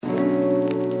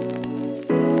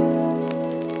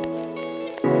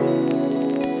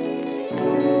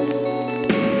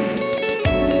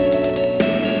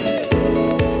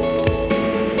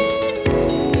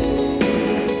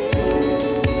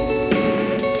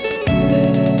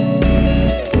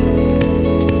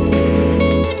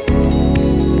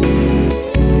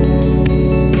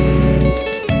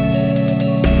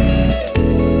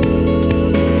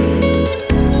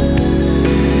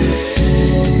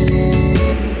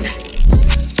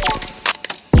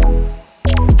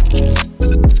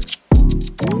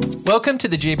to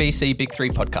the GBC Big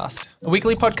 3 podcast, a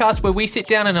weekly podcast where we sit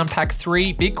down and unpack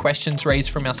 3 big questions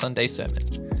raised from our Sunday sermon.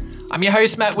 I'm your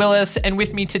host, Matt Willis, and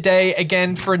with me today,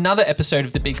 again, for another episode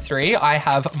of the Big 3, I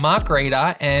have Mark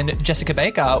Rader and Jessica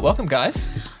Baker. Welcome, guys.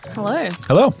 Hello.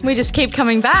 Hello. We just keep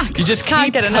coming back. You just can't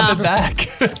keep get enough. coming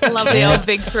back. I love the old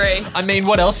Big 3. I mean,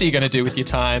 what else are you going to do with your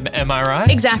time? Am I right?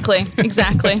 Exactly.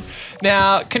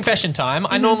 Now, confession time.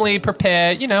 I normally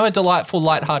prepare, a delightful,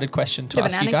 lighthearted question to Bit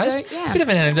of ask an you guys. anecdote, yeah. Bit of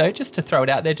an anecdote, just to throw it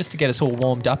out there, just to get us all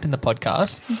warmed up in the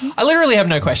podcast. I literally have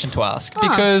no question to ask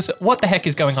because what the heck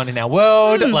is going on in our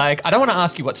world? I don't want to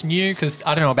ask you what's new because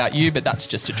I don't know about you, but that's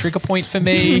just a trigger point for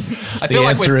me. The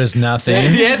answer is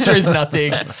nothing. The answer is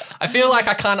nothing. I feel like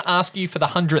I can't ask you for the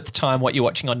 100th time what you're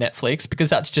watching on Netflix because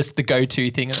that's just the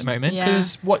go-to thing at the moment.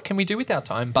 Because what can we do with our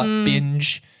time but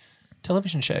binge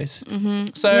television shows?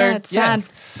 So Yeah, it's sad.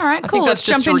 All right, cool. Let's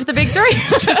jump into the Big 3.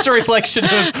 It's just a reflection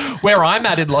of where I'm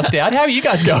at in lockdown. How are you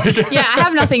guys going? Yeah, I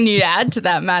have nothing new to add to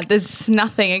that, Matt. There's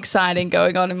nothing exciting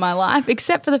going on in my life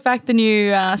except for the fact the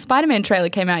new Spider-Man trailer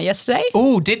came out yesterday.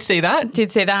 Oh, did see that?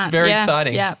 Did see that. Very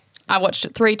exciting. Yeah. I watched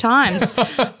it 3 times,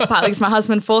 partly because my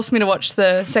husband forced me to watch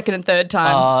the second and third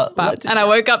times. And I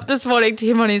woke up this morning to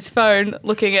him on his phone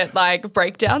looking at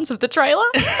breakdowns of the trailer.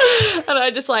 And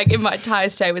I just in my entire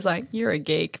state was like, you're a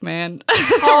geek, man.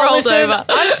 Rolled over.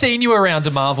 I've seen you around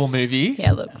a Marvel movie.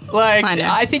 Yeah, look. I know.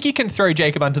 I think you can throw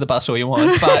Jacob under the bus all you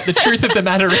want, but the truth of the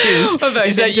matter is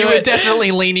that you were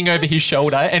definitely leaning over his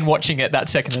shoulder and watching it that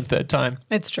second and third time.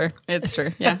 It's true.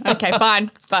 Yeah. Okay, fine.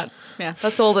 But yeah,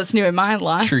 that's all that's new in my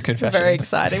life. True confession. Very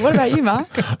exciting. What about you, Mark?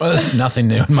 Well, there's nothing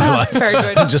new in my life. Very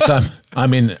good. Just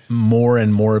I'm in more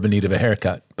and more of a need of a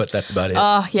haircut, but that's about it.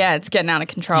 Oh, yeah, it's getting out of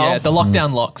control. Yeah, the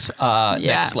lockdown locks are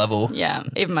next level. Yeah,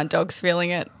 even my dog's feeling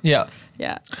it. Yeah.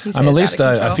 Yeah. I'm at least,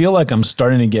 I feel like I'm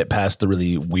starting to get past the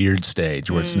really weird stage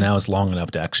where it's long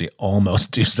enough to actually almost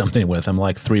do something with. I'm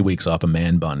like 3 weeks off a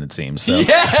man bun, it seems. So.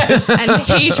 Yes! And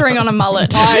teetering on a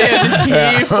mullet. I am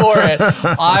here for it.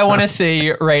 I want to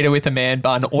see Raider with a man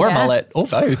bun or a mullet or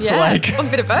both. Yeah, a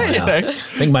bit of both. I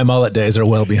think my mullet days are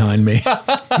well behind me.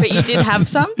 But you did have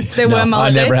some? There were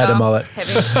mullet I never days? had a mullet,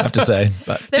 Heavy. I have to say.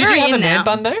 But They're Did you very have a in man now.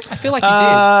 bun though? I feel like you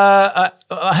did.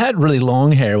 I had really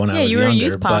long hair when I was you were a younger,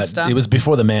 youth but pastor. it was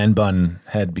before the man bun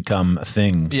had become a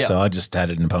thing. Yeah. So I just had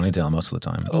it in a ponytail most of the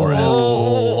time. Oh.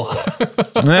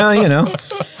 Well,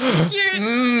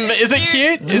 Cute. Is it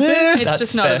cute? Is it? It's That's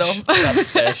just not at all. That's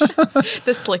special.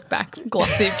 The slick back,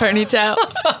 glossy ponytail.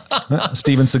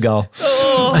 Steven Seagal.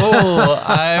 Oh,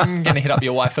 I'm going to hit up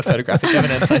your wife for photographic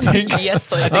evidence, I think. Yes,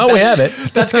 please. Oh, we have it.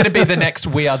 That's going to be the next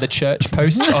We Are the Church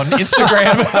post on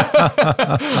Instagram.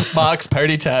 Mark's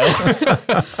ponytail.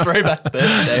 Throwback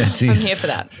Thursday. I'm Jeez. here for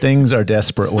that. Things are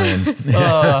desperate when.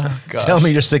 Oh, gosh. Tell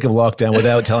me you're sick of lockdown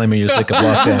without telling me you're sick of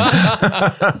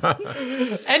lockdown.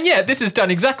 And yeah, this has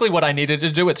done exactly what I needed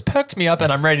to do. It's perked me up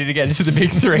and I'm ready to get into the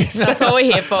Big 3. So. That's what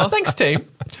we're here for. Thanks, team.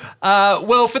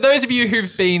 Well, for those of you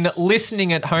who've been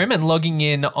listening at home and logging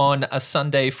in on a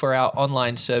Sunday for our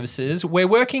online services, we're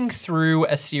working through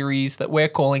a series that we're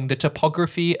calling The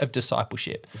Topography of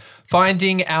Discipleship,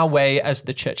 finding our way as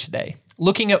the church today.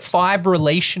 Looking at 5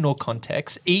 relational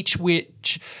contexts, each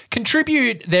which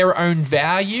contribute their own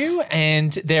value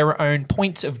and their own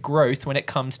points of growth when it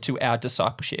comes to our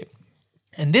discipleship.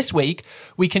 And this week,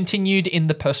 we continued in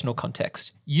the personal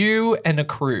context. You and a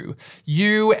crew,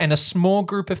 you and a small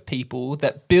group of people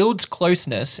that builds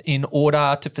closeness in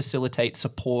order to facilitate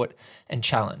support and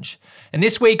challenge. And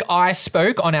this week, I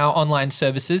spoke on our online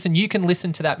services, and you can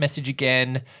listen to that message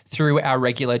again through our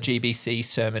regular GBC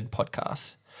sermon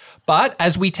podcasts. But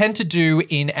as we tend to do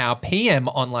in our PM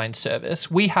online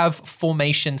service, we have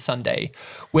Formation Sunday,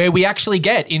 where we actually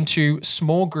get into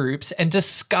small groups and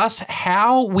discuss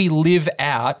how we live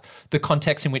out the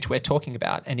context in which we're talking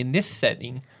about. And in this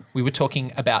setting, we were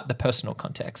talking about the personal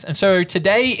context. And so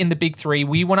today in the Big 3,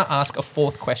 we want to ask a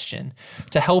 4th question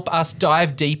to help us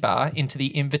dive deeper into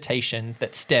the invitation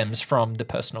that stems from the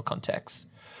personal context.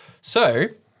 So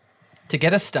to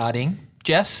get us starting,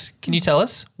 Jess, can you tell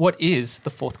us what is the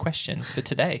 4th question for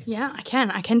today? Yeah, I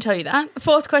can tell you that. The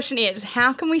 4th question is,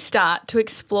 how can we start to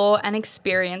explore and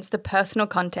experience the personal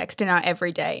context in our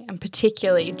everyday, and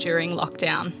particularly during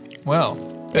lockdown? Well,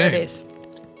 There boom. it is.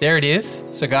 There it is.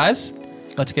 So guys,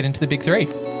 let's get into the Big 3.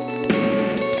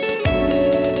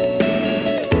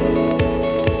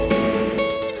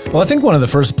 Well, I think one of the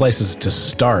first places to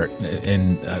start,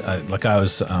 and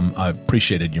I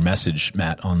appreciated your message,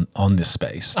 Matt, on this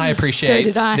space, I appreciate So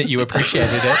did I. that you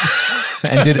appreciated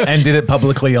it. and did it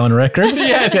publicly on record.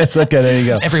 Yes. Okay. There you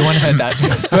go. Everyone heard that.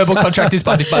 Verbal contract is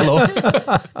binding by law.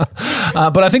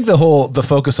 But I think the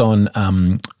focus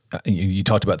on you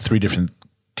talked about 3 different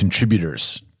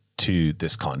contributors to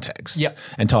this context Yep.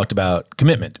 and talked about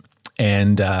commitment.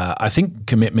 And I think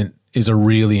commitment is a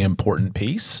really important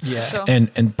piece. Yeah. Sure.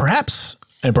 And perhaps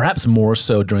more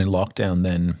so during lockdown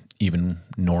than even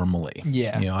normally.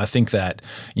 Yeah. I think that,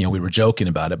 we were joking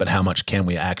about it, but how much can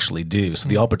we actually do? So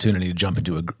the opportunity to jump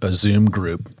into a Zoom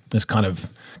group is kind of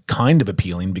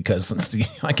appealing because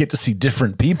I get to see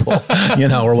different people,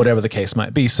 or whatever the case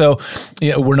might be. So,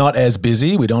 we're not as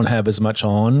busy. We don't have as much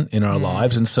on in our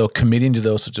lives. And so committing to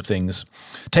those sorts of things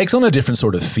takes on a different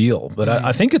sort of feel. But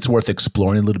I think it's worth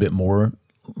exploring a little bit more,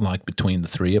 like between the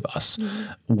three of us,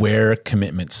 where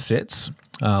commitment sits.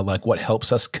 Like what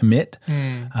helps us commit,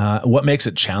 what makes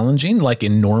it challenging, like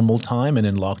in normal time and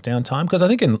in lockdown time. Because I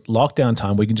think in lockdown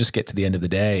time, we can just get to the end of the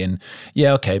day and,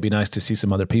 it'd be nice to see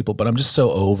some other people, but I'm just so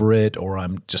over it, or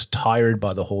I'm just tired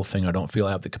by the whole thing. I don't feel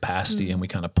I have the capacity, and we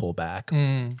kind of pull back,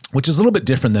 which is a little bit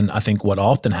different than I think what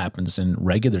often happens in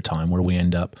regular time, where we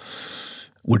end up,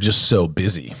 we're just so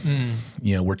busy.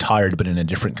 We're tired, but in a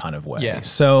different kind of way. Yeah.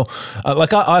 So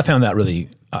I found that really,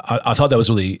 I thought that was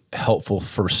really helpful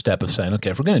first step of saying, okay,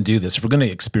 if we're going to do this, if we're going to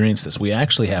experience this, we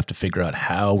actually have to figure out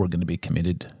how we're going to be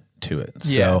committed to it.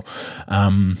 Yeah.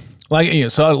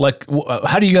 So,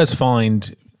 how do you guys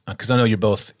find, because I know you're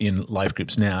both in life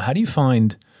groups now, how do you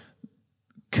find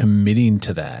committing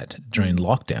to that during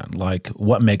lockdown? Like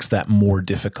what makes that more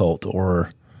difficult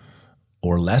or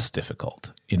less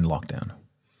difficult in lockdown?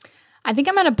 I think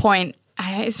I'm at a point,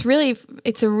 it's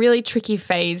a really tricky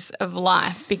phase of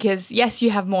life because yes, you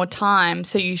have more time,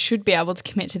 so you should be able to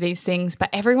commit to these things, but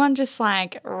everyone just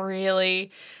like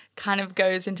really kind of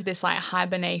goes into this like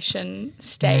hibernation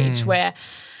stage where,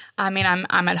 I'm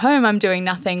at home, I'm doing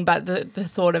nothing, but the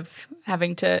thought of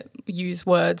having to use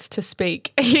words to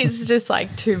speak is just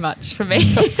like too much for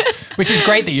me. Which is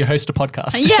great that you host a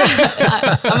podcast.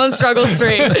 Yeah, I'm on Struggle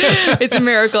Street. It's a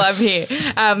miracle I'm here.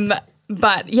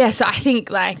 But yeah, so I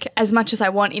think like as much as I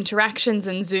want interactions,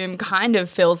 and Zoom kind of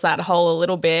fills that hole a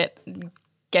little bit,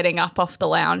 getting up off the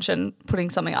lounge and putting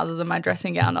something other than my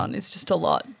dressing gown on is just a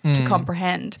lot to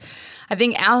comprehend. I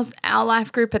think our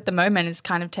life group at the moment is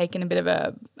kind of taken a bit of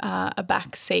a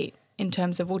back seat in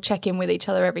terms of we'll check in with each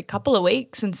other every couple of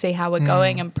weeks and see how we're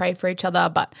going and pray for each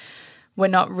other, but we're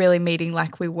not really meeting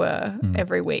like we were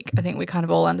every week. I think we kind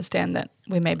of all understand that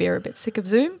we maybe are a bit sick of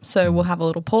Zoom, so we'll have a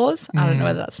little pause. I don't know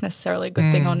whether that's necessarily a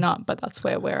good thing or not, but that's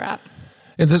where we're at.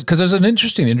 Because there's an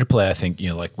interesting interplay, I think,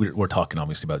 like we're talking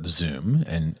obviously about Zoom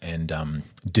and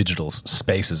digital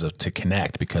spaces to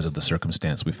connect because of the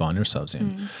circumstance we find ourselves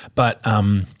in. But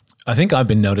I think I've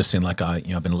been noticing, like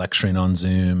I've been lecturing on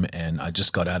Zoom, and I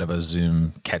just got out of a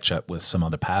Zoom catch up with some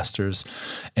other pastors,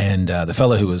 and the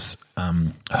fellow who was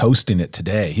hosting it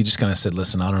today, he just kind of said,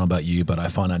 "Listen, I don't know about you, but I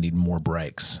find I need more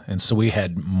breaks," and so we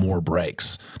had more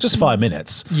breaks, just 5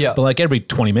 minutes, but like every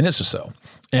 20 minutes or so.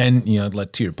 And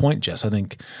like to your point, Jess, I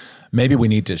think maybe we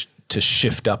need to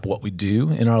shift up what we do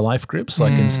in our life groups.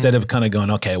 Like instead of kind of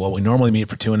going, okay, well, we normally meet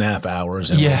for 2.5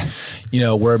 hours.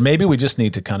 And where maybe we just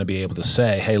need to kind of be able to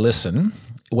say, hey, listen,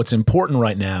 what's important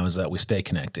right now is that we stay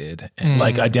connected and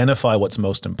like identify what's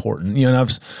most important. And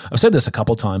I've said this a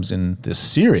couple times in this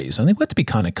series. I think we have to be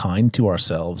kind of kind to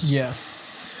ourselves. Yeah.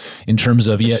 In terms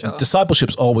of, sure,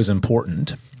 discipleship's always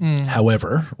important.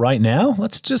 However, right now,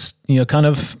 let's just, kind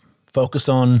of focus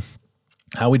on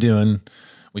how we doing.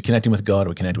 We connecting with God,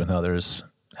 we connecting with others.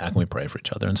 How can we pray for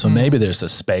each other? And so maybe there's a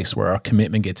space where our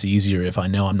commitment gets easier if I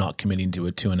know I'm not committing to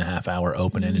a 2.5 hour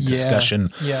open-ended discussion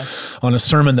on a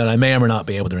sermon that I may or may not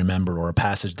be able to remember, or a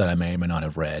passage that I may or may not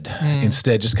have read.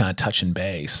 Instead, just kind of touching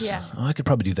base. Yeah. I could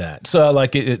probably do that. So I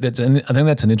think that's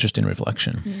an interesting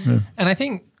reflection. And I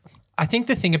think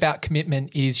the thing about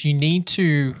commitment is you need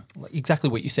to, exactly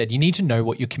what you said, you need to know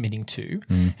what you're committing to.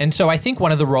 And so I think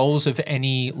one of the roles of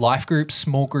any life group,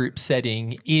 small group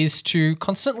setting is to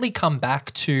constantly come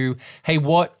back to, hey,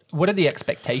 what are the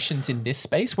expectations in this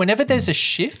space? Whenever there's a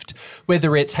shift,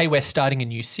 whether it's, hey, we're starting a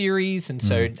new series, and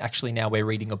so actually now we're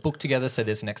reading a book together, so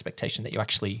there's an expectation that you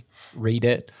actually read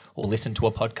it or listen to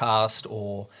a podcast,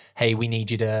 or, hey, we need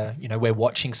you to, we're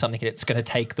watching something and it's going to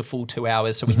take the full 2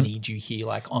 hours, so we need you here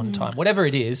like on time. Whatever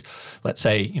it is, let's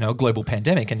say, a global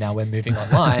pandemic and now we're moving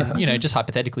online, just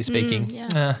hypothetically speaking.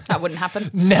 That wouldn't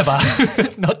happen. Never.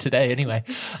 Not today anyway.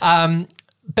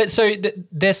 But so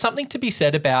there's something to be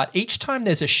said about each time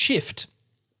there's a shift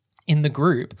in the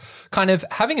group, kind of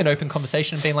having an open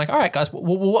conversation and being like, all right, guys,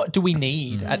 what do we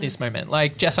need at this moment?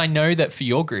 Like, Jess, I know that for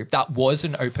your group, that was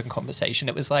an open conversation.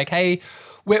 It was like, hey,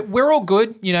 we're all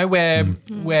good.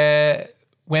 We're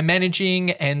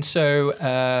managing. And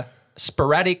so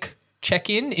sporadic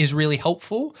check-in is really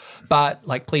helpful, but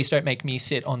like, please don't make me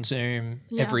sit on Zoom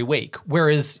every week.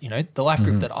 Whereas, the life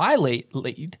group that I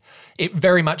lead, it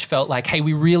very much felt like, hey,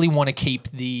 we really want to keep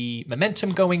the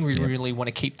momentum going. We really want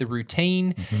to keep the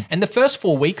routine. And the first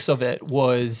 4 weeks of it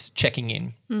was checking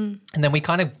in. And then we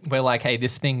kind of were like, hey,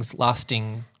 this thing's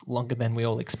lasting longer than we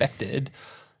all expected.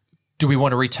 Do we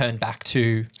want to return back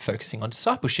to focusing on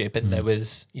discipleship? And there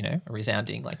was, a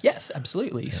resounding like, yes,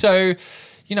 absolutely. Yeah. So,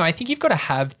 I think you've got to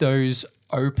have those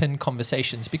open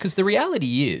conversations, because the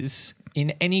reality is,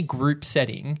 in any group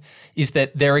setting, is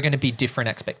that there are going to be different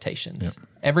expectations. Yep.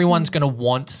 Everyone's going to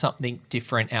want something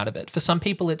different out of it. For some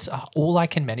people, it's all I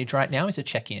can manage right now is a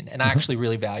check-in, and I actually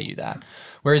really value that.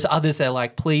 Whereas others, they're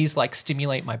like, please, like,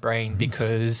 stimulate my brain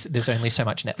because there's only so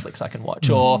much Netflix I can watch,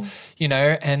 or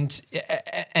and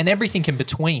everything in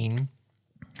between.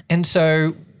 And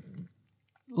so,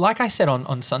 like I said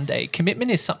on Sunday, commitment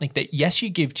is something that, yes, you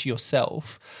give to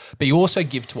yourself, but you also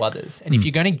give to others. And if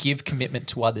you're going to give commitment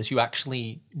to others, you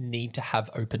actually need to have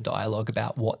open dialogue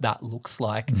about what that looks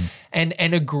like and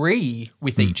agree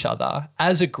with each other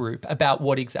as a group about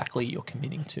what exactly you're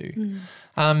committing to.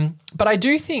 But I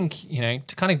do think,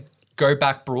 to kind of go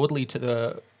back broadly to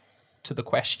the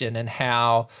question and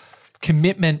how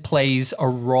commitment plays a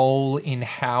role in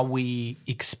how we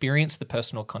experience the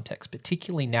personal context,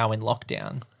 particularly now in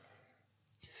lockdown,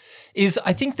 is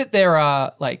I think that there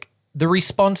are like the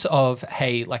response of,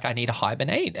 hey, like I need to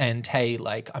hibernate, and hey,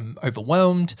 like I'm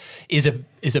overwhelmed is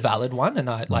a valid one. And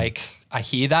I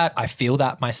hear that, I feel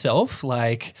that myself.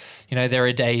 Like, there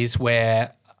are days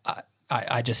where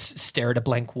I just stare at a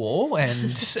blank wall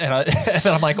and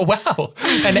I'm like, oh, wow,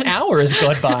 an hour has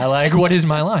gone by. Like, what is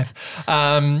my life?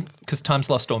 Because time's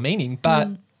lost all meaning. But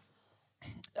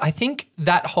I think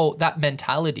that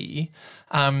mentality,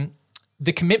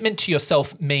 the commitment to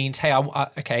yourself means,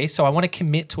 hey, so I want to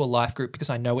commit to a life group because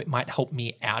I know it might help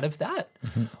me out of that.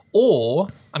 Or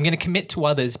I'm going to commit to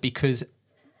others because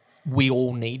we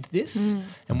all need this.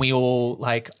 And we all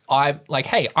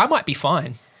hey, I might be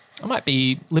fine. I might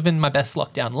be living my best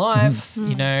lockdown life.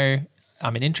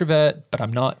 I'm an introvert, but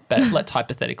I'm not. But let's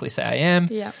hypothetically say I am.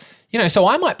 Yeah. So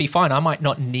I might be fine. I might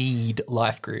not need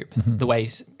life group the way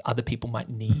other people might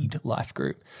need life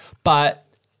group. But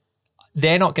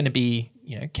they're not going to be,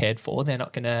 cared for. They're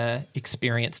not going to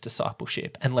experience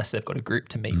discipleship unless they've got a group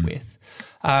to meet with.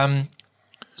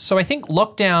 So I think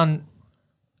lockdown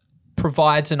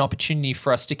provides an opportunity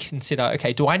for us to consider,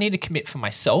 okay, do I need to commit for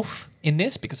myself in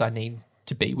this because I need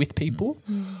to be with people,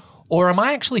 or am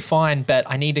I actually fine, but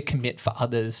I need to commit for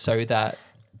others so that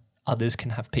others can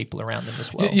have people around them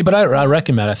as well? Yeah, but I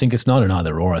reckon, Matt, I think it's not an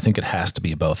either or. I think it has to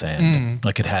be both and.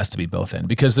 Like, it has to be both and,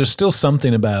 because there's still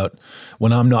something about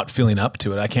when I'm not feeling up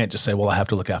to it, I can't just say, well, I have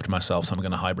to look after myself, so I'm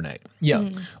going to hibernate. Yeah.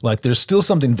 Like, there's still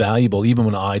something valuable even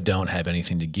when I don't have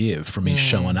anything to give for me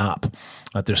showing up.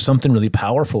 There's something really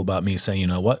powerful about me saying, you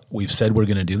know what, we've said we're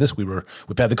going to do this. We've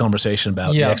had the conversation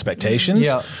about the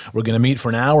expectations. We're going to meet for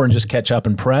an hour and just catch up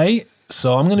and pray.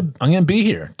 So I'm gonna be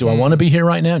here. Do I want to be here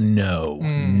right now? No.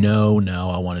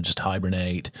 I want to just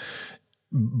hibernate.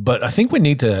 But I think we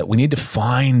need to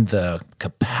find the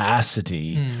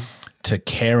capacity to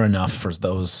care enough for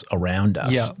those around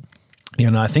us.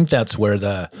 Yeah. I think that's where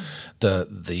the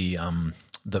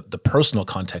personal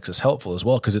context is helpful as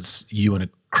well, because it's you and a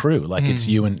crew. Like it's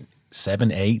you and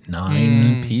 7, 8,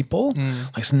 9 people.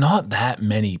 Like, it's not that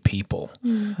many people.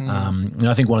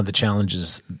 I think one of the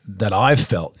challenges that I've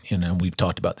felt, we've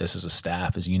talked about this as a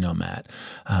staff, as Matt,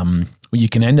 you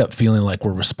can end up feeling like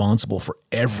we're responsible for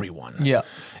everyone. Yeah.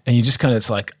 And you just kind of, it's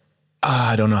like,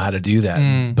 I don't know how to do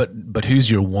that. But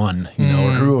who's your one,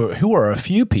 or who are a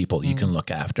few people you can look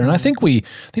after? And I think we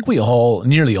all,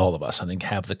 nearly all of us, I think,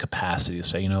 have the capacity to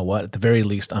say, you know what, at the very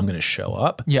least, I'm going to show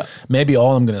up. Yeah. Maybe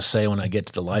all I'm going to say when I get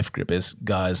to the life group is,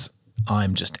 guys,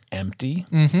 I'm just empty,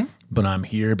 but I'm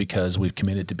here because we've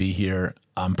committed to be here.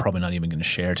 I'm probably not even going to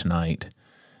share tonight.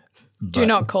 Do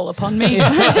not call upon me.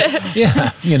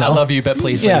 Yeah, I love you, but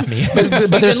please leave me. But you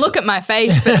can look at my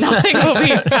face, but nothing will be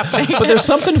happening. But there's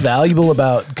something valuable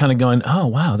about kind of going, oh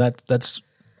wow, that's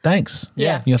thanks.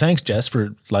 Yeah. Thanks, Jess,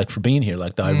 for being here.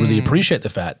 Like, I really appreciate the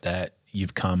fact that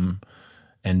you've come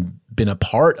and been a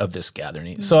part of this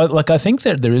gathering. So I think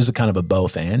that there is a kind of a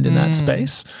both and in that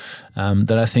space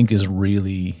that I think is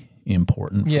really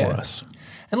important for us.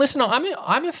 And listen,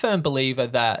 I'm a firm believer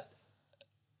that,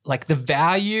 like, the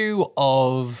value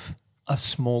of a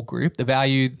small group, the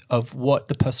value of what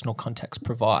the personal context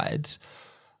provides,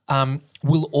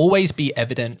 will always be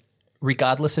evident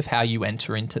regardless of how you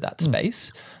enter into that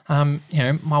space.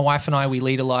 My wife and I, we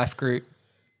lead a life group.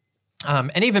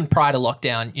 And even prior to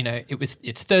lockdown,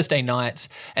 it's Thursday nights,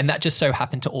 and that just so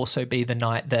happened to also be the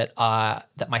night that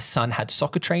my son had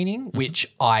soccer training,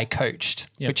 which I coached,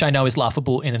 which I know is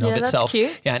laughable in and of itself.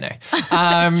 That's cute. Yeah,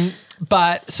 I know.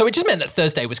 But so it just meant that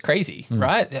Thursday was crazy,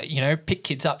 right? Pick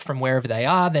kids up from wherever they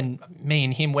are. Then me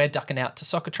and him, we're ducking out to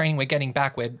soccer training. We're getting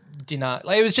back. We're dinner.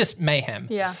 Like, it was just mayhem.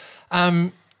 Yeah.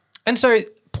 And so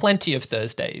plenty of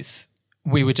Thursdays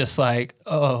we were just like,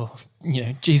 oh,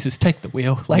 Jesus, take the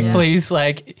wheel. Like, please,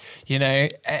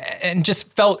 and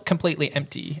just felt completely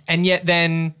empty. And yet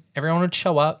then everyone would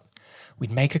show up.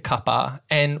 We'd make a cuppa.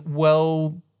 And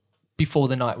before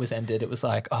the night was ended, it was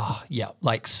like, oh, yeah,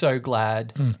 like so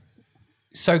glad.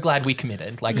 So glad we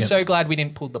committed. Like, so glad we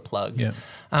didn't pull the plug. Yeah.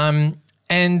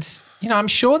 And, I'm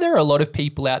sure there are a lot of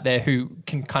people out there who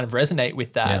can kind of resonate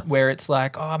with that, where it's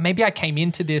like, oh, maybe I came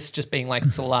into this just being like,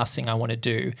 it's the last thing I want to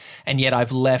do. And yet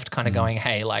I've left kind of going,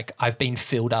 hey, like, I've been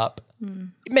filled up.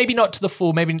 Maybe not to the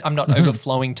full, maybe I'm not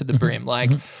overflowing to the brim,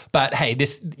 but hey,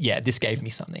 this gave me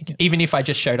something. Even if I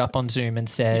just showed up on Zoom and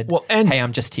said, hey,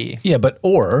 I'm just here. Yeah,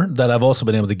 or that I've also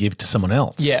been able to give to someone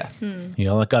else. Yeah.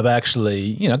 Like I've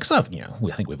actually, because I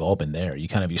think we've all been there.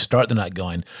 You start the night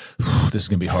going, this is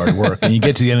going to be hard work. And you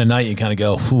get to the end of the night, you kind of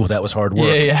go, that was hard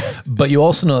work. Yeah. But you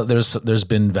also know that there's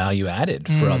been value added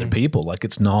for other people. Like,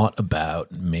 it's not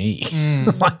about me.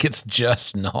 Like, it's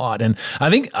just not. And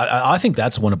I think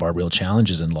that's one of our real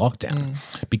challenges in lockdown,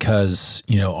 because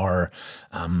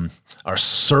our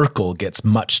circle gets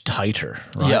much tighter,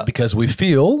 right? Yeah. Because we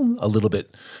feel a little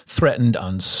bit threatened,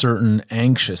 uncertain,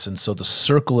 anxious, and so the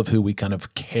circle of who we kind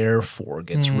of care for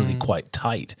gets really quite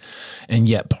tight. And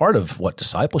yet, part of what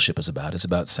discipleship is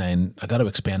about saying, I got to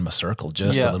expand my circle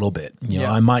just a little bit.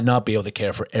 I might not be able to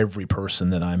care for every person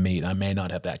that I meet. I may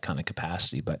not have that kind of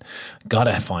capacity, but got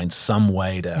to find some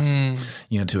way to,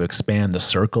 to expand the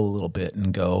circle a little bit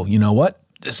and go, you know what?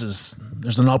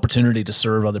 There's an opportunity to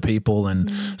serve other people,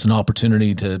 and it's an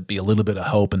opportunity to be a little bit of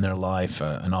hope in their life,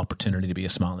 an opportunity to be a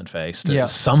smiling face,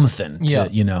 something.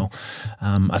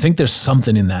 I think there's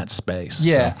something in that space.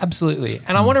 Yeah, absolutely.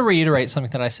 And I want to reiterate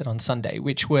something that I said on Sunday,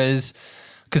 which was,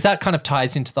 because that kind of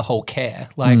ties into the whole care.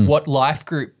 Like, what Life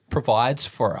Group provides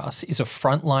for us is a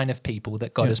front line of people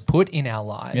that God has put in our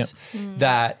lives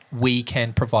that we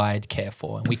can provide care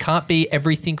for. And we can't be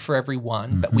everything for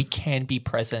everyone, but we can be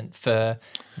present for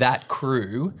that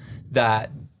crew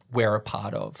that we're a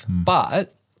part of.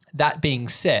 But that being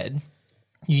said,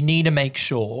 you need to make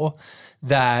sure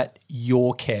that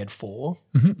you're cared for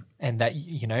and that,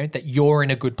 that you're in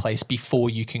a good place before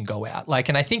you can go out.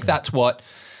 And I think that's what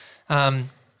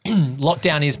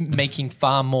lockdown is making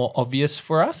far more obvious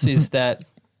for us, is that,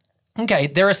 okay,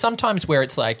 there are some times where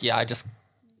it's like, I just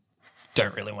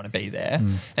don't really want to be there.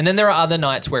 And then there are other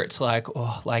nights where it's like,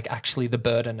 actually the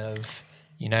burden of,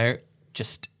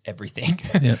 just everything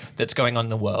that's going on in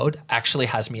the world actually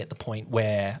has me at the point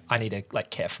where I need to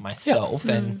care for myself.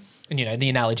 And the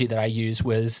analogy that I used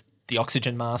was the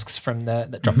oxygen masks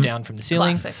that dropped down from the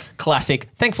ceiling. Classic.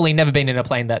 Thankfully, never been in a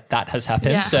plane that has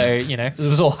happened. Yeah. So, it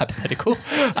was all hypothetical.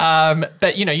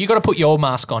 But, you got to put your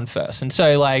mask on first. And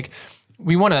so, I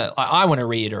want to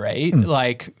reiterate,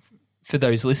 for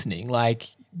those listening,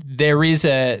 there is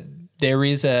a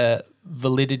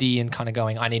validity in kind of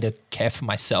going, I need to care for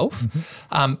myself.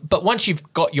 But once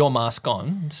you've got your mask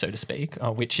on, so to speak,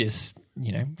 which is,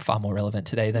 far more relevant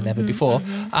today than ever before,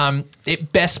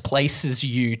 it best places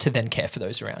you to then care for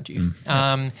those around you.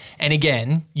 And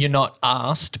again, you're not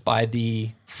asked by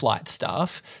the flight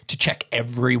staff to check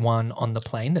everyone on the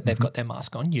plane that they've got their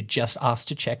mask on. You're just asked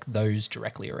to check those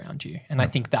directly around you. And I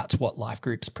think that's what Life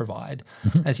Groups provide.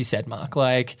 As you said, Mark,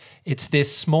 it's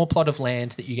this small plot of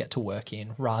land that you get to work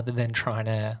in rather than trying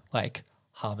to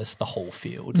harvest the whole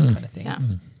field kind of thing. Yeah,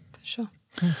 for sure.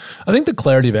 I think the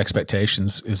clarity of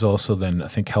expectations is also then, I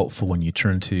think, helpful when you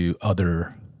turn to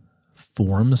other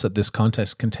forms that this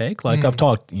context can take. I've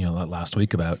talked, last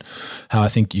week about how I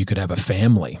think you could have a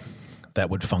family that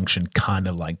would function kind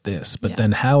of like this, but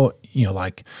then how,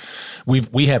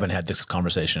 we haven't had this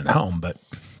conversation at home, but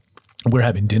we're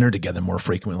having dinner together more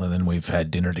frequently than we've had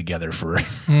dinner together for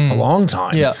a long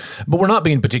time. Yeah. But we're not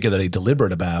being particularly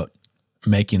deliberate about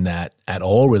making that at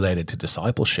all related to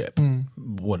discipleship.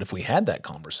 What if we had that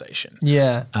conversation?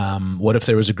 Yeah. What if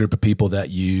there was a group of people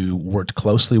that you worked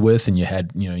closely with and you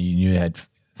had, you had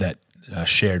that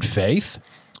shared faith?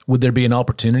 Would there be an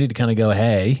opportunity to kind of go,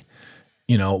 hey,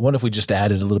 what if we just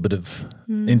added a little bit of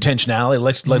intentionality?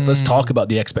 Let's talk about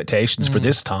the expectations for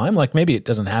this time. Like maybe it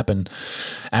doesn't happen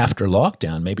after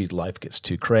lockdown. Maybe life gets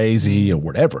too crazy or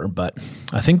whatever. But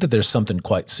I think that there's something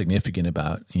quite significant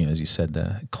about, as you said,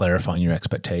 the clarifying your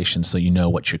expectations so you know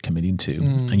what you're committing to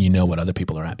and you know what other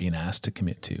people are being asked to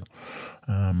commit to,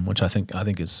 which I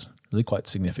think is really quite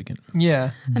significant.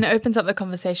 Yeah. And it opens up the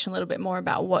conversation a little bit more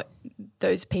about what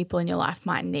those people in your life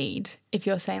might need. If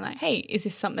you're saying like, hey, is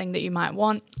this something that you might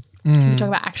want? Can we talk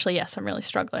about actually, yes, I'm really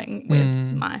struggling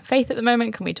with my faith at the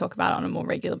moment. Can we talk about it on a more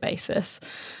regular basis?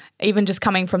 Even just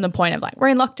coming from the point of like, we're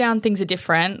in lockdown, things are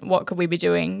different. What could we be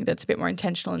doing that's a bit more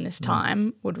intentional in this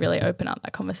time would really open up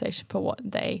that conversation for what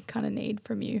they kind of need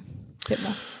from you a bit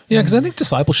more. Yeah, because I think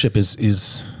discipleship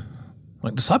is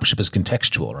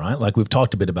contextual, right? Like we've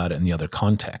talked a bit about it in the other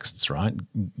contexts, right?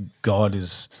 God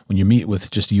is, when you meet with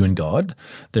just you and God,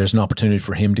 there's an opportunity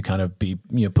for him to kind of be,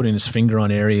 putting his finger on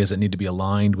areas that need to be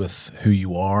aligned with who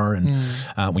you are. And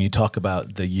when you talk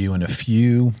about the you and a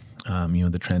few,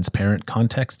 the transparent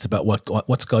context, it's about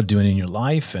what's God doing in your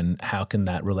life and how can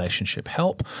that relationship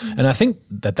help. And I think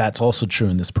that that's also true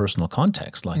in this personal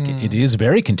context. Like it is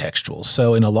very contextual.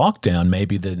 So in a lockdown,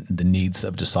 maybe the needs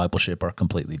of discipleship are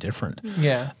completely different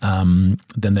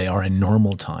than they are in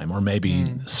normal time, or maybe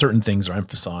certain things are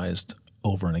emphasized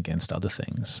over and against other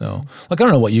things. So like, I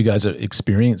don't know what you guys'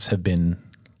 experience have been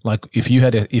like. If you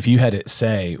had to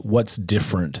say what's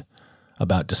different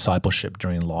about discipleship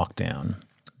during lockdown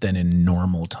than in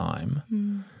normal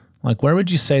time, like where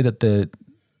would you say that the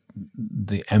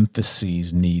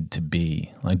emphases need to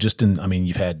be? Like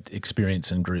you've had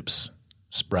experience in groups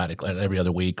sporadically every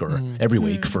other week or every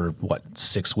week for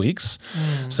 6 weeks.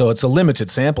 So it's a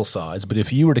limited sample size. But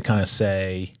if you were to kind of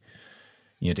say,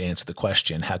 to answer the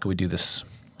question, how can we do this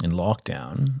in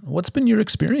lockdown? What's been your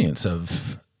experience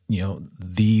of,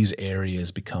 these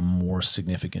areas become more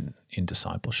significant in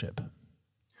discipleship?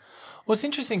 Well, it's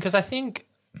interesting because I think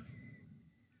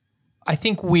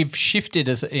we've shifted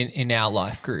as in our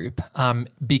life group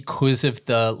because of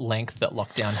the length that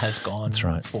lockdown has gone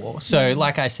for. So,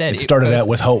 like I said, it started out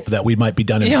with hope that we might be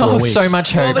done in 4 weeks. So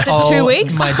much hope. What was it, 2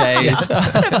 weeks? My days.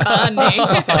 Funny.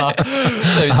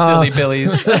 Those silly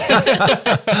billies.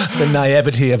 The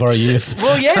naivety of our youth.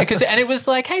 Well, yeah, and it was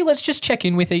like, hey, let's just check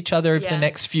in with each other over the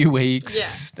next few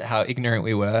weeks. Yeah. How ignorant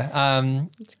we were.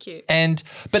 It's cute.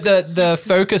 But the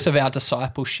focus of our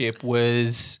discipleship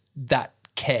was that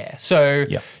care. So,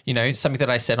 something that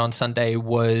I said on Sunday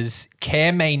was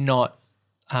care may not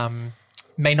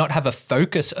have a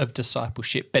focus of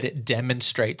discipleship, but it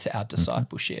demonstrates our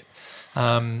discipleship.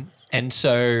 And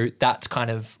so that's kind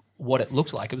of what it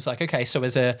looked like. It was like, okay, so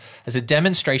as a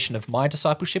demonstration of my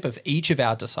discipleship, of each of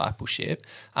our discipleship,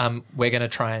 we're going to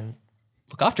try and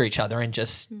look after each other and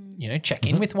just, check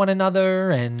in with one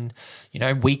another and,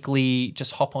 weekly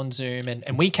just hop on Zoom.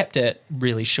 And we kept it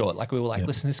really short. Like we were like,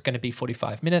 listen, this is going to be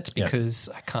 45 minutes because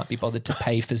I can't be bothered to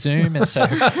pay for Zoom. And so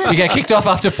we get kicked off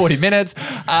after 40 minutes.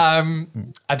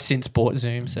 I've since bought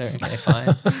Zoom, so okay,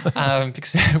 fine.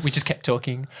 Because we just kept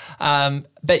talking.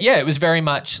 But yeah, it was very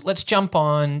much, let's jump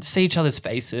on, see each other's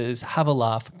faces, have a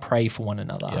laugh, pray for one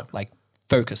another. Yeah. Like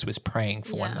focus was praying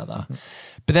for one another.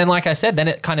 But then, like I said, then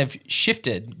it kind of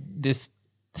shifted. This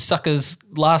sucker's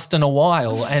lasting a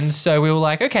while. And so we were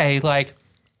like, okay, like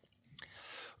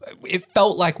it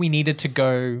felt like we needed to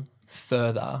go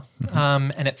further.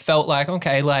 And it felt like,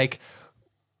 okay, like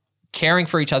caring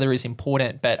for each other is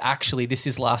important, but actually this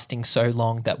is lasting so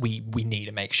long that we need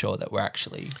to make sure that we're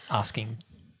actually asking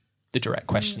the direct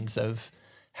questions of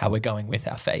how we're going with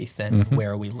our faith and where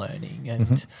are we learning.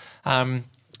 And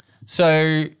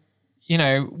so...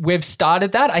 we've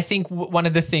started that. I think one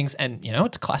of the things, and,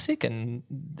 it's classic and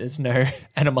there's no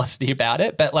animosity about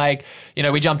it, but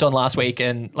we jumped on last week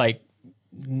and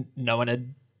no one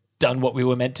had done what we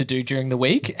were meant to do during the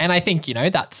week. And I think,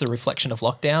 that's a reflection of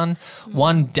lockdown.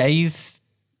 Days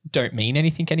don't mean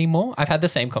anything anymore. I've had the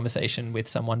same conversation with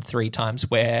someone 3 times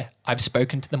where I've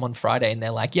spoken to them on Friday and they're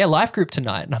like, yeah, life group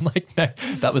tonight. And I'm like, no,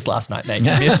 that was last night, mate.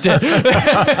 You missed it.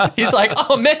 He's like,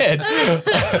 oh, man.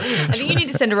 I think you need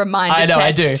to send a reminder I know,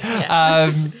 text. I do.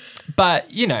 Yeah. But,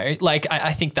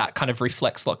 I think that kind of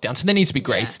reflects lockdown. So there needs to be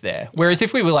grace there. Whereas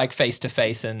if we were face to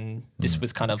face and this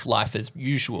was kind of life as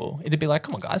usual, it'd be like,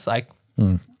 come on, guys,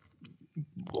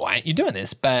 why aren't you doing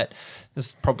this? But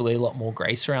there's probably a lot more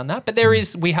grace around that. But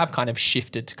we have kind of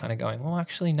shifted to kind of going, well,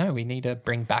 actually, no, we need to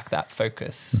bring back that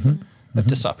focus of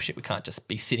discipleship. We can't just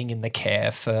be sitting in the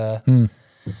care for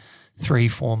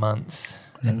 3-4 months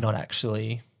and not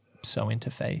actually so into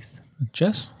faith.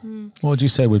 Jess, what would you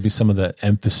say would be some of the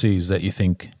emphases that you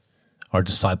think our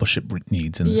discipleship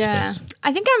needs in this space?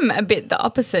 I think I'm a bit the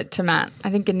opposite to Matt. I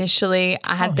think initially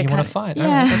I had You want to fight? Yeah.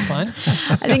 All right, that's fine.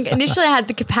 I think initially I had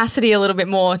the capacity a little bit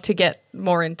more to get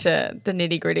more into the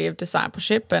nitty-gritty of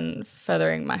discipleship and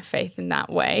furthering my faith in that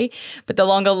way. But the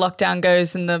longer lockdown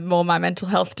goes and the more my mental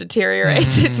health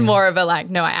deteriorates, it's more of a like,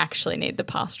 no, I actually need the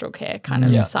pastoral care kind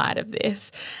of side of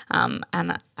this.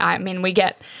 And I mean, we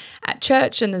get at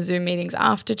church and the Zoom meetings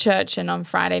after church and on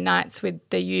Friday nights with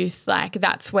the youth, like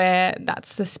that's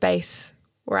the space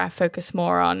where I focus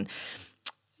more on,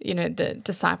 you know, the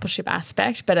discipleship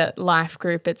aspect. But at life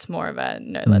group, it's more of a,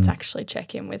 no, let's actually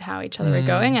check in with how each other are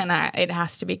going. And it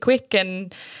has to be quick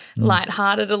and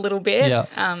lighthearted a little bit. Yeah.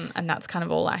 And that's kind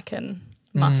of all I can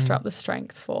muster up the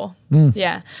strength for.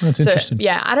 Yeah. That's interesting.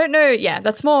 Yeah, I don't know. Yeah,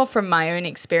 that's more from my own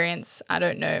experience. I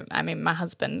don't know. I mean, my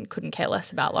husband couldn't care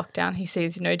less about lockdown. He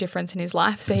sees no difference in his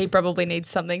life, so he probably needs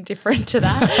something different to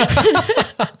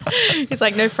that. He's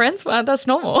like, no friends? Well, that's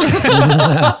normal.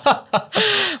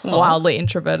 Wildly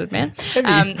introverted man.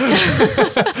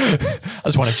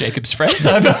 As one of Jacob's friends,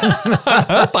 I'm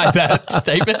hurt by that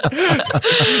statement.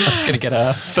 It's going to get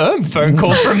a firm phone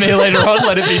call from me later on,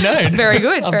 let it be known. Very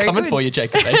good. I'm very coming good. for you,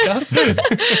 Jacob Baker.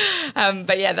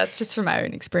 But yeah, that's just from my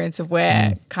own experience of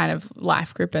where kind of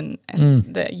life group and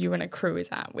the You and a Crew is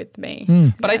at with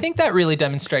me. But I think that really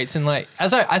demonstrates, and like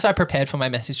as I prepared for my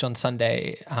message on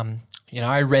Sunday, you know,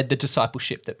 I read the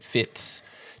Discipleship That Fits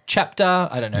chapter.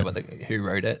 I don't know who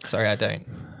wrote it. Sorry, I don't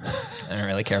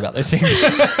really care about those things.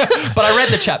 But I read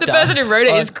the chapter. The person who wrote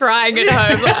it is crying at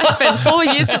home. I spent 4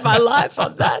 years of my life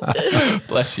on that.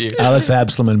 Bless you. Alex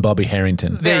Absalom and Bobby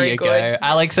Harrington. There Very you good. go.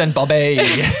 Alex and Bobby.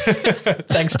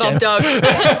 Thanks, Bob James.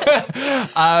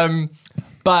 Dog.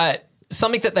 But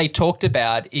something that they talked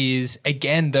about is,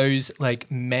 again, those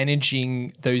like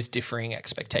managing those differing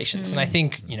expectations. And I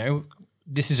think, you know,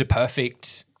 this is a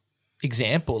perfect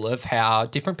example of how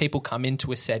different people come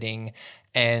into a setting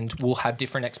and will have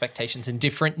different expectations and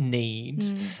different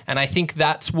needs. And I think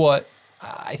that's what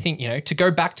I think, you know, to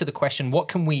go back to the question, what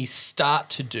can we start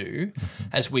to do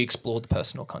as we explore the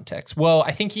personal context? Well,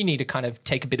 I think you need to kind of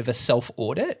take a bit of a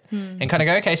self-audit and kind of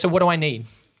go, okay, so what do I need?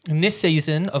 In this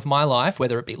season of my life,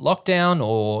 whether it be lockdown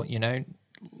or, you know,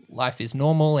 life is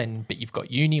normal but you've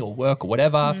got uni or work or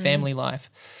whatever, family life,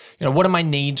 you know, what are my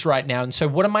needs right now? And so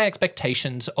what are my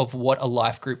expectations of what a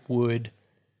life group would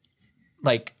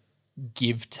like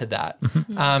give to that?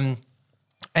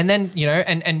 And then, you know,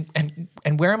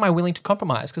 and where am I willing to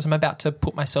compromise? Because I'm about to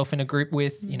put myself in a group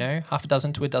with, you know, half a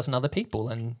dozen to a dozen other people,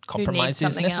 and compromise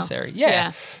is necessary. else.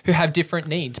 Yeah, who have different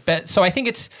needs. But so I think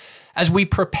it's, as we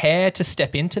prepare to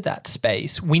step into that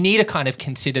space, we need to kind of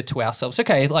consider to ourselves,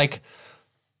 okay, like,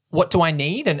 what do I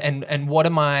need, and what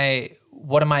am I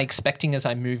expecting as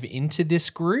I move into this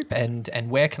group, and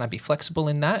where can I be flexible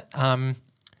in that,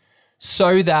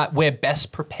 so that we're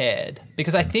best prepared?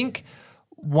 Because I think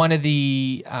one of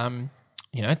the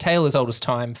you know, tale as old as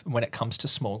time when it comes to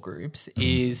small groups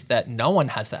is that no one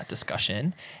has that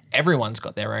discussion. Everyone's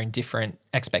got their own different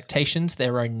expectations,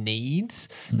 their own needs.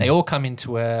 They all come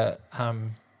into a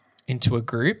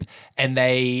group and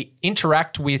they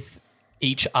interact with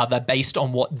each other based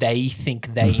on what they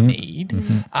think they need,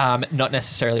 not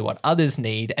necessarily what others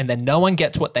need. And then no one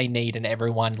gets what they need and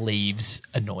everyone leaves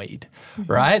annoyed,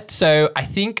 right? So I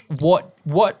think what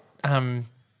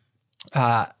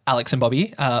Alex and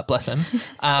Bobby, bless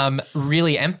them,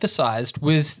 really emphasized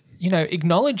was, you know,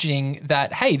 acknowledging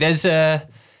that, hey, there's a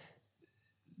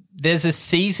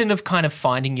season of kind of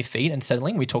finding your feet and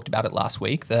settling. We talked about it last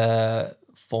week, the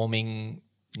forming,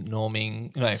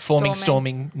 norming,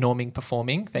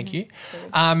 performing. Thank you.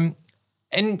 And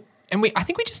I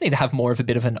think we just need to have more of a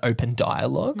bit of an open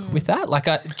dialogue with that. Like,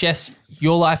 Jess,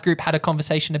 your life group had a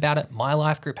conversation about it. My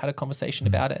life group had a conversation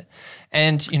about it.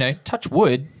 And, you know, touch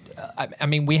wood, I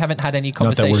mean, we haven't had any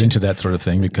conversation. Not that we're into that sort of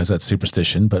thing because that's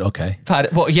superstition, but okay.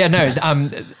 But, well, yeah, no.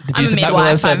 The views I'm a of Matt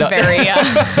Willis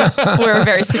midwife. We're a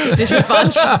very superstitious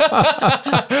bunch.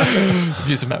 The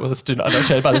views of Matt Willis are not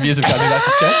shared by the views of Gandhi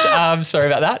Baptist Church. Sorry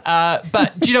about that.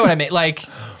 But do you know what I mean? Like,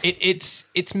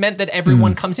 it's meant that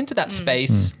everyone comes into that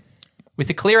space with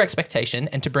a clear expectation,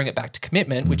 and to bring it back to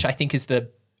commitment, which I think is the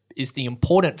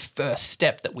important first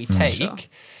step that we take,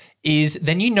 is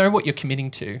then you know what you're committing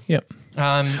to. Yep.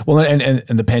 Well, and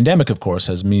the pandemic, of course,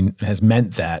 has meant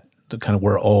that the kind of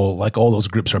all those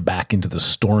groups are back into the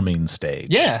storming stage.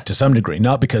 Yeah. To some degree,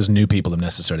 not because new people have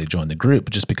necessarily joined the group,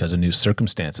 but just because of new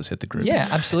circumstances hit the group. Yeah,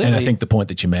 absolutely. And I think the point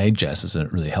that you made, Jess, is a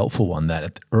really helpful one.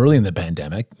 That early in the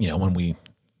pandemic, you know, when we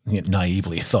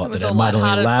naively thought that all it might only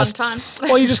lighthearted, last. fun times.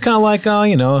 Well, you're just kind of like,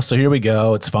 so here we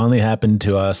go. It's finally happened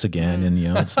to us again, and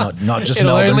it's not just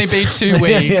It'll Melbourne. only be 2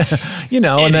 weeks. And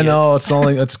then Idiots.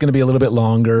 it's going to be a little bit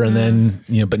longer, and then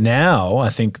but now I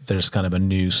think there's kind of a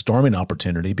new storming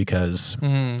opportunity because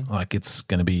like it's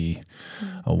going to be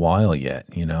a while yet,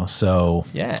 So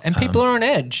Yeah, and people are on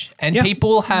edge, and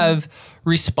people have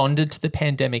responded to the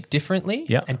pandemic differently,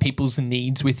 and people's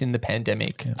needs within the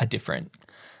pandemic are different.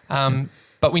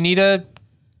 But we need to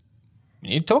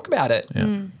talk about it.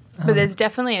 Yeah. But there's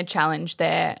definitely a challenge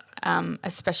there,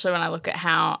 especially when I look at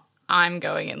how I'm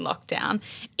going in lockdown.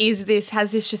 Has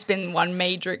this just been one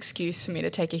major excuse for me to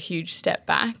take a huge step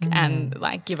back and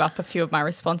like give up a few of my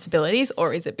responsibilities,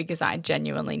 or is it because I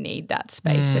genuinely need that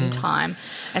space and time?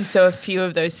 And so a few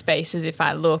of those spaces, if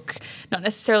I look, not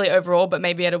necessarily overall, but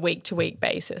maybe at a week-to-week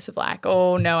basis of like,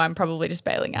 oh no, I'm probably just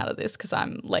bailing out of this because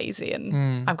I'm lazy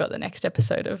and I've got the next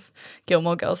episode of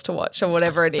Gilmore Girls to watch or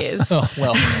whatever it is. Oh,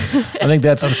 well, I think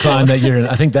that's the sign that you're.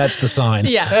 I think that's the sign.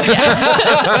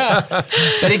 Yeah.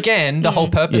 but again, the whole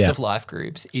purpose of life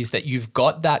groups is that you've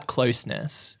got that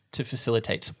closeness to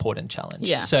facilitate support and challenge.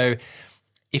 Yeah. So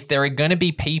if there are going to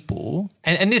be people,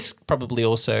 and this probably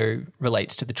also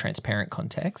relates to the transparent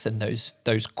context and those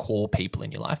core people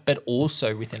in your life, but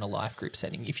also within a life group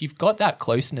setting, if you've got that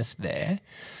closeness there,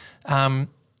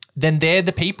 then they're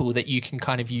the people that you can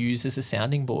kind of use as a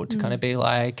sounding board to kind of be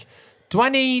like, do I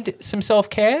need some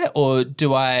self-care, or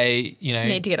do I,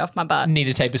 Need to get off my butt. need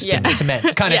to take a spin of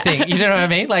cement kind of thing? You know what I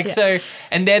mean? Like, so,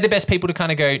 and they're the best people to kind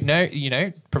of go,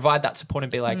 no, provide that support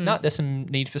and be like, no, there's some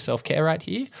need for self-care right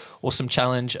here, or some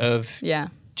challenge of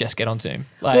just get on Zoom.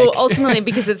 Like, well, ultimately,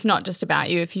 because it's not just about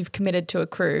you. If you've committed to a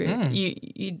crew,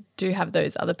 you do have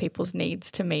those other people's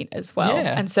needs to meet as well.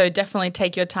 Yeah. And so definitely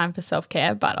take your time for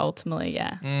self-care, but ultimately,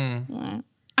 I'm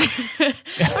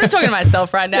not talking to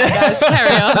myself right now, guys.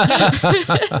 Carry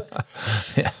on.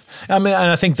 Yeah. I mean, and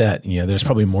I think that, there's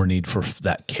probably more need for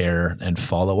that care and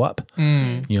follow-up,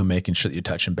 making sure that you're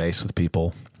touching base with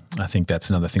people. I think that's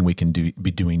another thing we can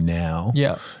be doing now.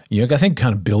 Yeah. I think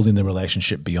kind of building the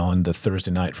relationship beyond the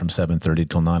Thursday night from 7:30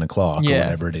 till 9 o'clock or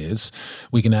whatever it is,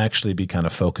 we can actually be kind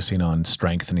of focusing on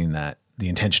strengthening the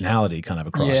intentionality kind of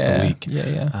across the week.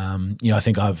 I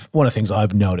think one of the things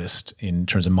I've noticed in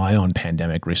terms of my own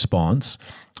pandemic response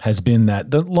has been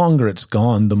that the longer it's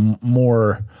gone, the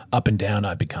more up and down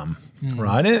I've become.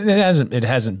 Right? It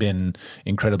hasn't been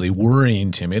incredibly worrying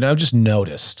to me. I've just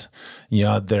noticed,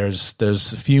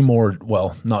 there's a few more,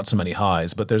 well, not so many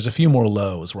highs, but there's a few more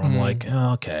lows where I'm like,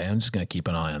 oh, okay, I'm just going to keep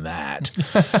an eye on that.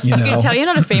 I can tell you're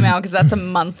not a female because that's a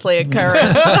monthly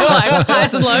occurrence. Like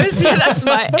highs and lows. Yeah, that's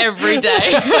my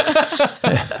everyday.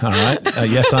 All right.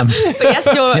 Yes, I'm. But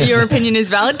yes, your opinion is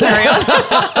valid. Carry on.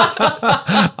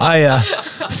 I,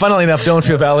 funnily enough, don't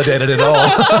feel validated at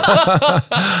all.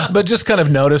 But just kind of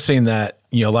noticing that,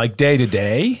 like day to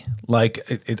day, like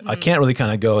I can't really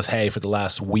kind of go as, hey, for the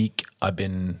last week, I've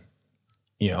been,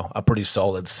 a pretty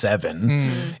solid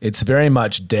 7. It's very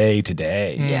much day to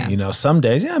day. Yeah. Some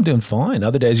days, I'm doing fine.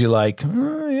 Other days you're like,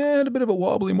 I had a bit of a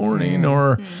wobbly morning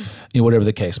or whatever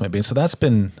the case might be. So I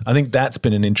think that's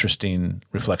been an interesting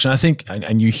reflection. I think,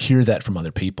 and you hear that from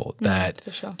other people, that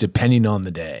depending on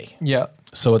the day. Yeah.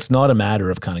 So it's not a matter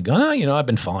of kind of going, I've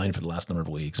been fine for the last number of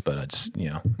weeks, but I just,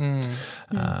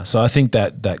 so I think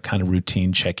that kind of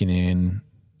routine checking in,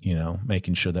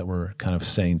 making sure that we're kind of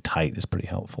staying tight is pretty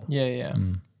helpful. Yeah.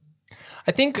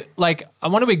 I think, I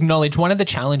want to acknowledge one of the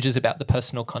challenges about the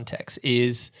personal context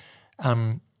is,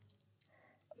 you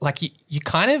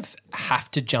kind of have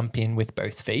to jump in with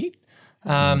both feet.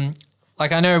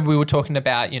 I know we were talking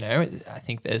about, I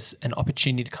think there's an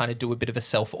opportunity to kind of do a bit of a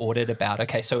self-audit about,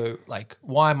 okay, so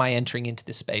why am I entering into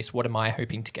this space? What am I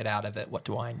hoping to get out of it? What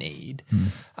do I need?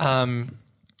 But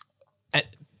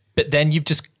then you've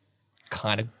just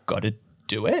kind of got to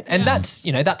do it. And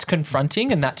that's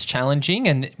confronting and that's challenging.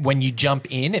 And when you jump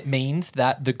in, it means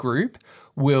that the group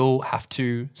will have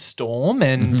to storm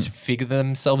and figure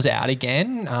themselves out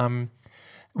again.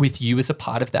 With you as a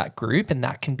part of that group, and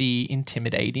that can be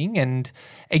intimidating. And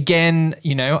again,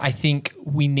 I think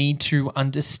we need to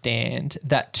understand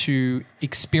that to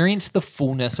experience the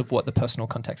fullness of what the personal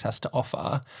context has to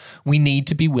offer, we need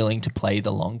to be willing to play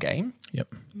the long game.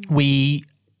 Yep. We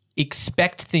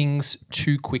expect things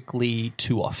too quickly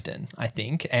too often, I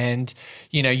think. And,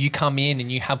 you come in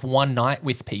and you have one night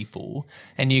with people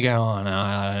and you go, oh, no,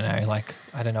 I don't know.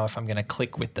 I don't know if I'm going to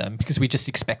click with them because we just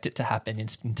expect it to happen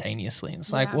instantaneously. And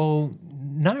it's like, well,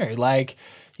 no,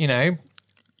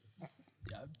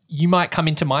 you might come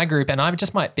into my group and I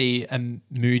just might be a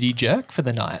moody jerk for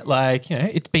the night. Like, you know,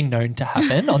 it's been known to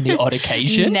happen on the odd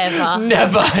occasion.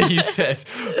 Never, he says.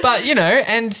 But, you know,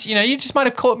 and, you know, you just might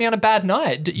have caught me on a bad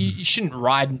night. You shouldn't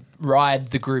ride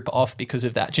the group off because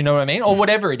of that. Do you know what I mean? Or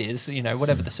whatever it is, you know,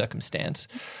 whatever the circumstance.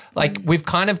 Like, we've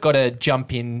kind of got to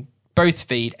jump in both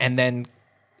feet and then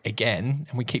again,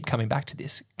 and we keep coming back to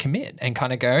this, commit and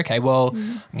kind of go, okay, well,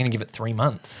 I'm going to give it 3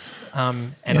 months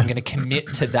and I'm going to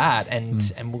commit to that and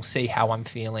we'll see how I'm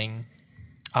feeling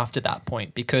after that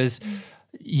point, because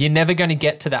you're never going to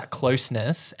get to that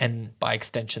closeness and by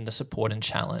extension the support and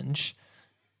challenge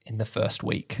in the first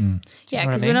week. Yeah,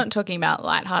 because we're not talking about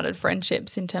lighthearted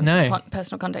friendships in terms of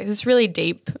personal context. It's really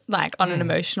deep, like on an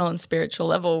emotional and spiritual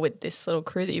level with this little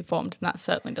crew that you've formed, and that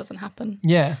certainly doesn't happen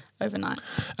overnight.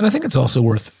 And I think it's also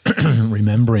worth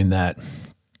remembering that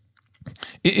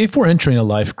if we're entering a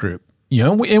life group, you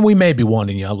know, and we may be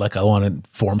wanting, you know, like I want to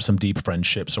form some deep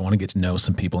friendships or want to get to know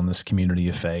some people in this community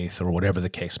of faith or whatever the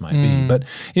case might be. But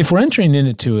if we're entering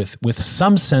into it with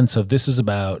some sense of this is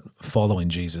about following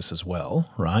Jesus as well,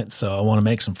 right? So I want to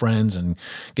make some friends and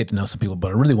get to know some people, but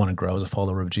I really want to grow as a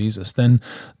follower of Jesus, then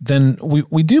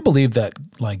we do believe that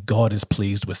like God is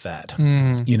pleased with that,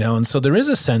 you know? And so there is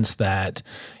a sense that,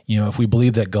 you know, if we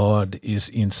believe that God is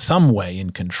in some way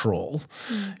in control,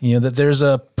 you know, that there's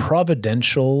a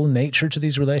providential nature to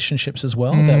these relationships as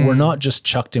well, that we're not just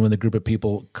chucked in with a group of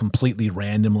people completely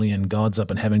randomly and God's up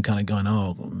in heaven kind of going,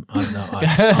 oh, I don't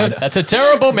know. That's a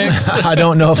terrible mix. I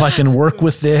don't know if I can work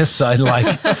with this. I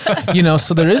like, you know,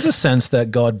 so there is a sense that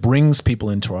God brings people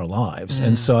into our lives.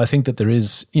 And so I think that there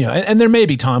is, you know, and there may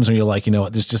be times when you're like, you know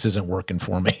what, this just isn't working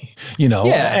for me, you know,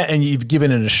 and you've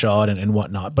given it a shot and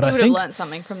whatnot. But I think learned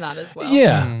something from that as well.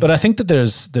 Yeah, but I think that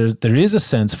there is a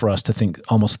sense for us to think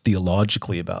almost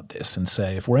theologically about this and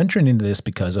say, if we're entering into this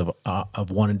because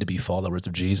of wanting to be followers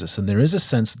of Jesus, and there is a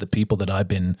sense that the people that I've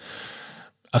been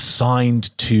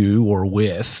assigned to or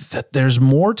with, that there's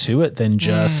more to it than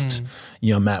just,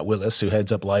 you know, Matt Willis, who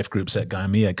heads up life groups at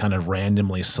Gaimea, kind of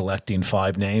randomly selecting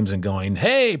 5 names and going,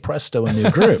 hey, presto, a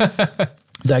new group.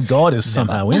 That God is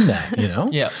somehow in that, you know?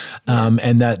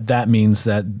 And that means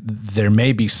that there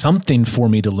may be something for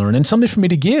me to learn and something for me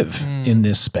to give in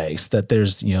this space, that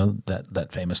there's, you know,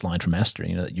 that famous line from Esther,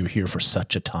 you know, that you're here for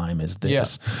such a time as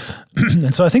this.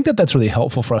 And so I think that that's really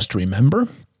helpful for us to remember,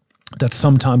 that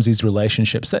sometimes these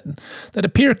relationships that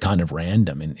appear kind of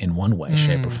random in one way,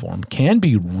 shape, or form can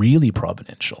be really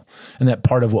providential. And that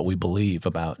part of what we believe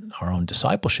about our own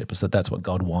discipleship is that that's what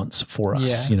God wants for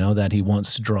us, you know, that he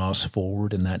wants to draw us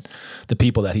forward, and that the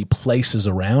people that he places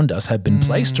around us have been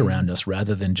placed around us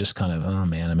rather than just kind of, oh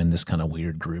man, I'm in this kind of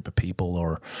weird group of people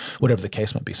or whatever the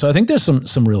case might be. So I think there's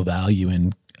some real value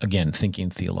in, again, thinking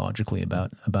theologically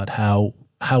about how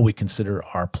we consider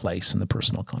our place in the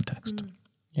personal context.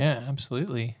 Yeah,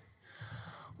 absolutely.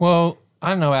 Well, I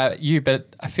don't know about you,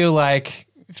 but I feel like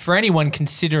for anyone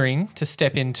considering to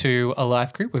step into a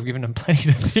life group, we've given them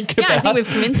plenty to think about. Yeah, I think we've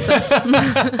convinced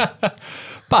them.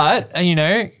 But, you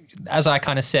know, as I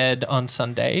kind of said on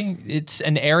Sunday, it's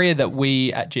an area that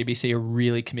we at GBC are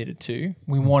really committed to.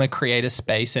 We want to create a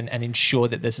space and ensure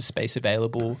that there's a space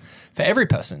available for every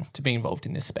person to be involved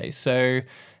in this space. So,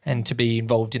 and to be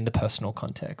involved in the personal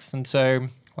context. And so,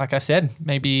 like I said,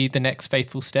 maybe the next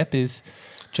faithful step is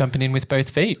jumping in with both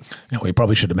feet. Yeah, we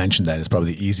probably should have mentioned that. It's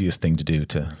probably the easiest thing to do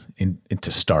to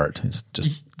start is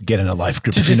just get in a life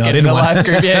group. To just get in a life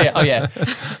group. Yeah. Oh, yeah.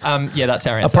 Yeah, that's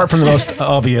our answer. Apart from the most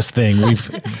obvious thing,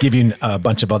 we've given a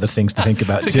bunch of other things to think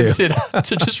about too. Consider,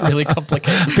 to just really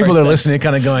complicate the People process. are listening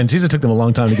kind of going, Jesus, it took them a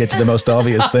long time to get to the most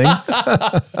obvious thing.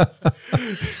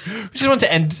 We just want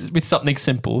to end with something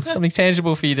simple, something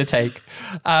tangible for you to take.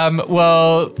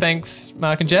 Well, thanks,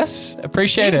 Mark and Jess.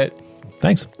 Appreciate it.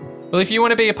 Thanks. Well, if you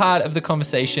want to be a part of the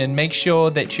conversation, make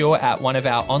sure that you're at one of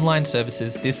our online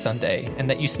services this Sunday and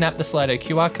that you snap the Slido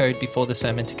QR code before the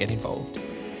sermon to get involved.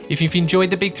 If you've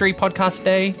enjoyed the Big 3 podcast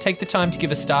today, take the time to give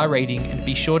a star rating and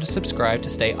be sure to subscribe to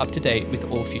stay up to date with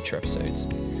all future episodes.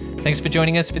 Thanks for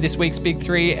joining us for this week's Big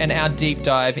 3 and our deep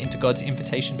dive into God's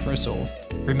invitation for us all.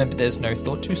 Remember, there's no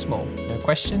thought too small, no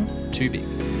question too big.